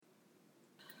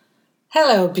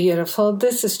Hello, beautiful.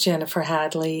 This is Jennifer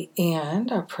Hadley,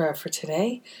 and our prayer for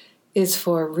today is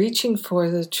for reaching for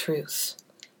the truth.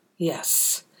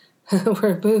 Yes,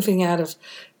 we're moving out of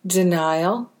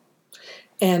denial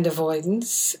and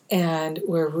avoidance, and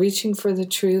we're reaching for the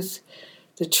truth.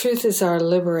 The truth is our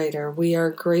liberator. We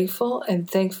are grateful and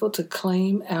thankful to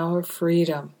claim our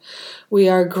freedom. We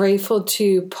are grateful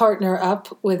to partner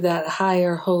up with that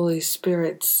higher Holy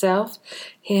Spirit self.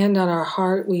 Hand on our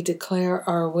heart, we declare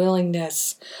our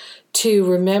willingness to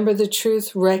remember the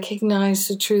truth, recognize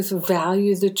the truth,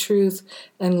 value the truth,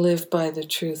 and live by the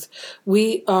truth.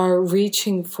 We are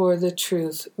reaching for the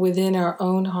truth within our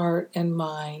own heart and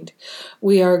mind.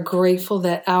 We are grateful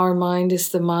that our mind is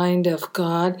the mind of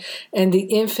God, and the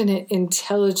infinite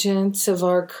intelligence of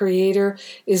our Creator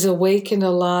is awake and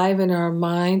alive in our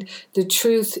mind. The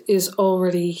truth is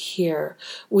already here.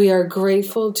 We are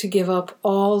grateful to give up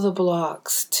all the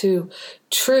blocks to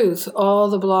truth, all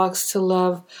the blocks to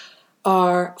love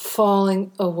are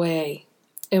falling away,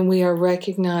 and we are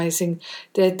recognizing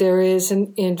that there is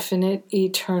an infinite,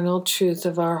 eternal truth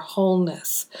of our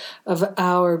wholeness, of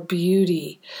our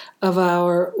beauty, of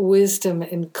our wisdom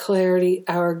and clarity,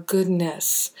 our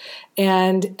goodness,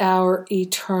 and our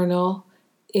eternal,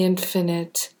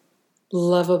 infinite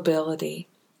lovability.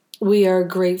 We are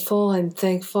grateful and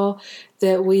thankful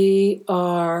that we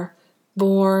are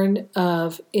born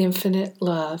of infinite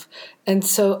love. And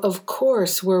so, of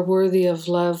course, we're worthy of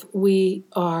love. We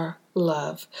are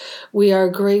love. We are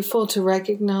grateful to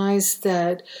recognize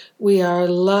that we are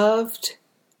loved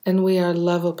and we are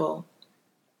lovable.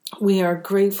 We are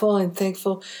grateful and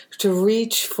thankful to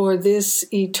reach for this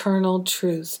eternal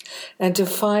truth and to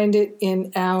find it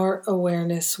in our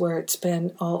awareness where it's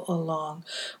been all along.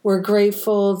 We're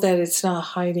grateful that it's not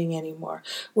hiding anymore.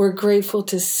 We're grateful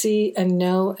to see and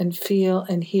know and feel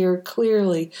and hear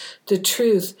clearly the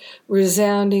truth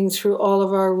resounding through all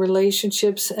of our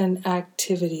relationships and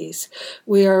activities.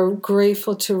 We are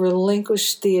grateful to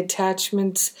relinquish the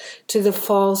attachments to the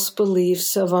false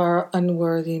beliefs of our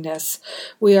unworthiness.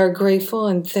 We are grateful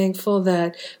and thankful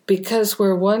that because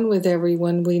we're one with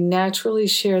everyone, we naturally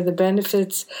share the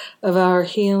benefits of our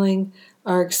healing,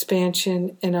 our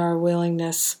expansion, and our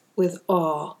willingness with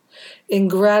all. In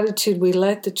gratitude, we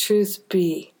let the truth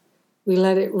be. We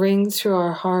let it ring through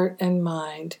our heart and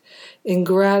mind. In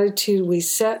gratitude, we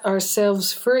set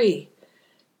ourselves free.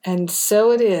 And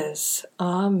so it is.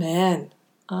 Amen.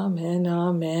 Amen.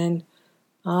 Amen.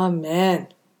 Amen.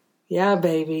 Yeah,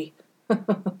 baby.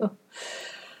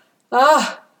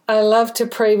 I love to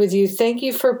pray with you. Thank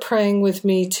you for praying with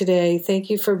me today. Thank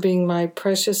you for being my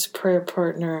precious prayer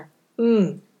partner.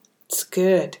 It's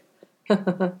good.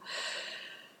 And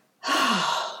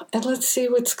let's see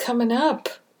what's coming up.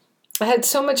 I had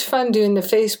so much fun doing the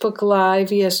Facebook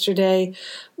Live yesterday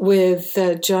with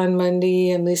John Mundy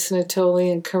and Lisa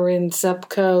Natoli and Corinne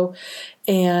Zupko.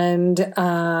 And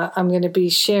I'm going to be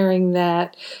sharing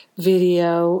that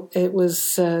video. It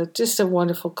was just a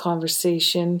wonderful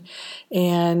conversation.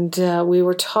 And we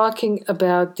were talking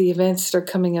about the events that are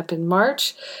coming up in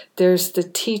March. There's the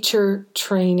teacher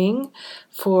training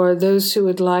for those who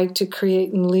would like to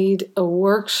create and lead a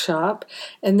workshop.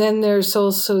 And then there's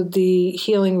also the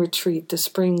healing retreat, the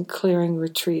spring clearing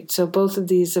retreat. So both of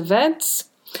these events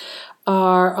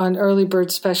are on early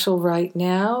bird special right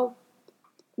now.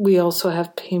 We also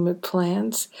have payment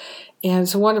plans, and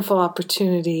it's a wonderful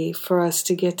opportunity for us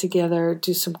to get together,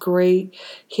 do some great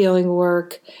healing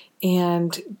work,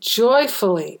 and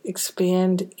joyfully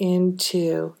expand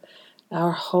into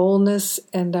our wholeness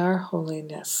and our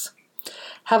holiness.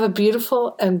 Have a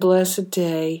beautiful and blessed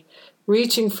day,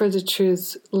 reaching for the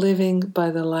truth, living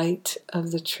by the light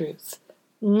of the truth.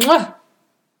 Mwah!